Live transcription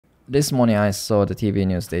this morning I saw the TV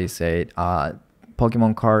news. They said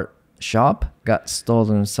Pokemon card shop got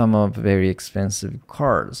stolen some of very expensive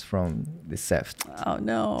cards from the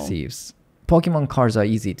thieves. Pokemon cards are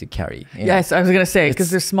easy to carry. Yes, I was going to say, because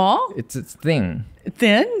they're small. It's thin.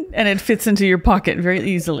 Thin, and it fits into your pocket very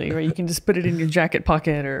easily, right? You can just put it in your jacket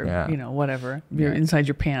pocket or, whatever. You're inside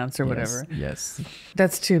your pants or whatever. Yes.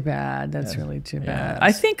 That's too bad. That's really too bad.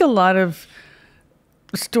 I think a lot of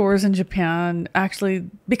stores in Japan actually,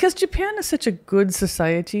 because Japan is such a good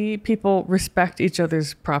society, people respect each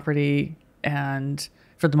other's property and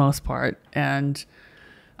for the most part. And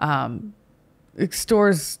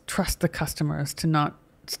stores trust the customers to not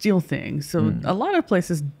steal things. So a lot of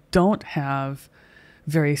places don't have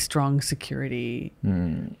very strong security.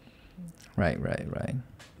 Right.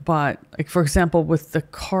 But like, for example, with the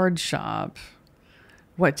card shop,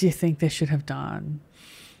 what do you think they should have done?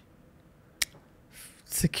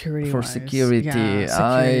 Security For wise. security,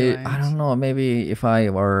 I don't know. Maybe if I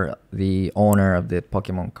were the owner of the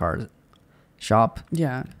Pokemon card shop,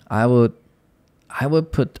 I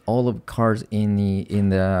would put all of the cards in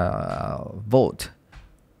the vault.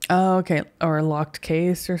 Oh, okay. Or a locked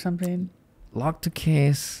case or something. Locked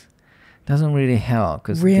case doesn't really help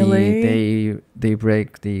because they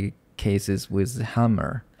break the cases with the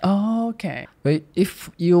hammer. Oh, okay. But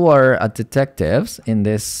if you are a detective in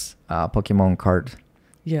this Pokemon card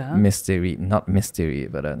mystery, not mystery,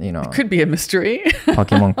 but it could be a mystery.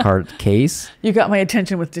 Pokemon card case. You got my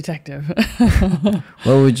attention with detective.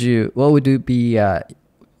 What would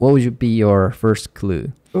be your first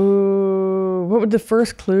clue? Ooh, what would the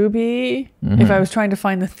first clue be if I was trying to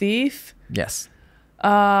find the thief? Yes.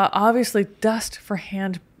 Obviously dust for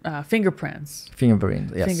fingerprints.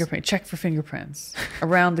 Fingerprints, yes. Check for fingerprints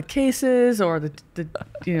around the cases or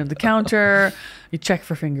the counter. You check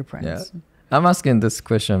for fingerprints. Yeah. I'm asking this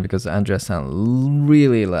question because Andrea-san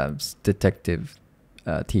really loves detective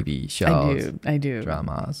TV shows. I do.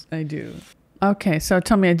 Dramas. I do. Okay, so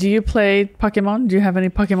tell me, do you play Pokemon? Do you have any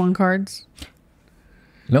Pokemon cards?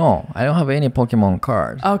 No, I don't have any Pokemon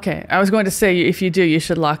cards. Okay, I was going to say if you do, you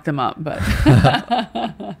should lock them up, but...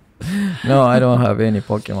 No, I don't have any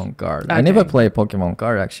Pokemon cards. Okay. I never play Pokemon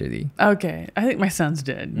card actually. Okay, I think my sons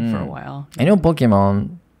did for a while. I know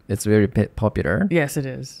Pokemon, it's very popular. Yes, it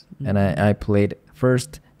is. And I played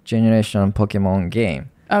first generation Pokemon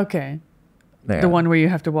game. Okay. The one where you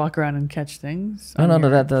have to walk around and catch things? No,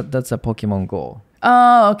 that's a Pokemon Go.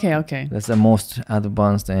 Oh, okay. That's the most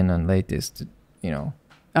advanced and latest,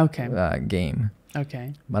 okay. Game.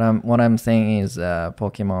 Okay. But what I'm saying is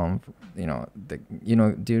Pokemon,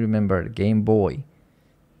 do you remember Game Boy?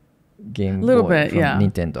 Game little Boy bit, from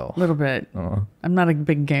Nintendo. A little bit. I'm not a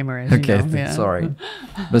big gamer, as you know. Sorry.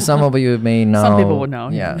 But some of you may know. Some people would know.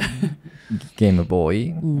 Yeah. Game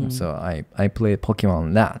Boy. So I played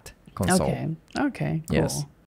Pokemon that console. Okay. Cool. Yes.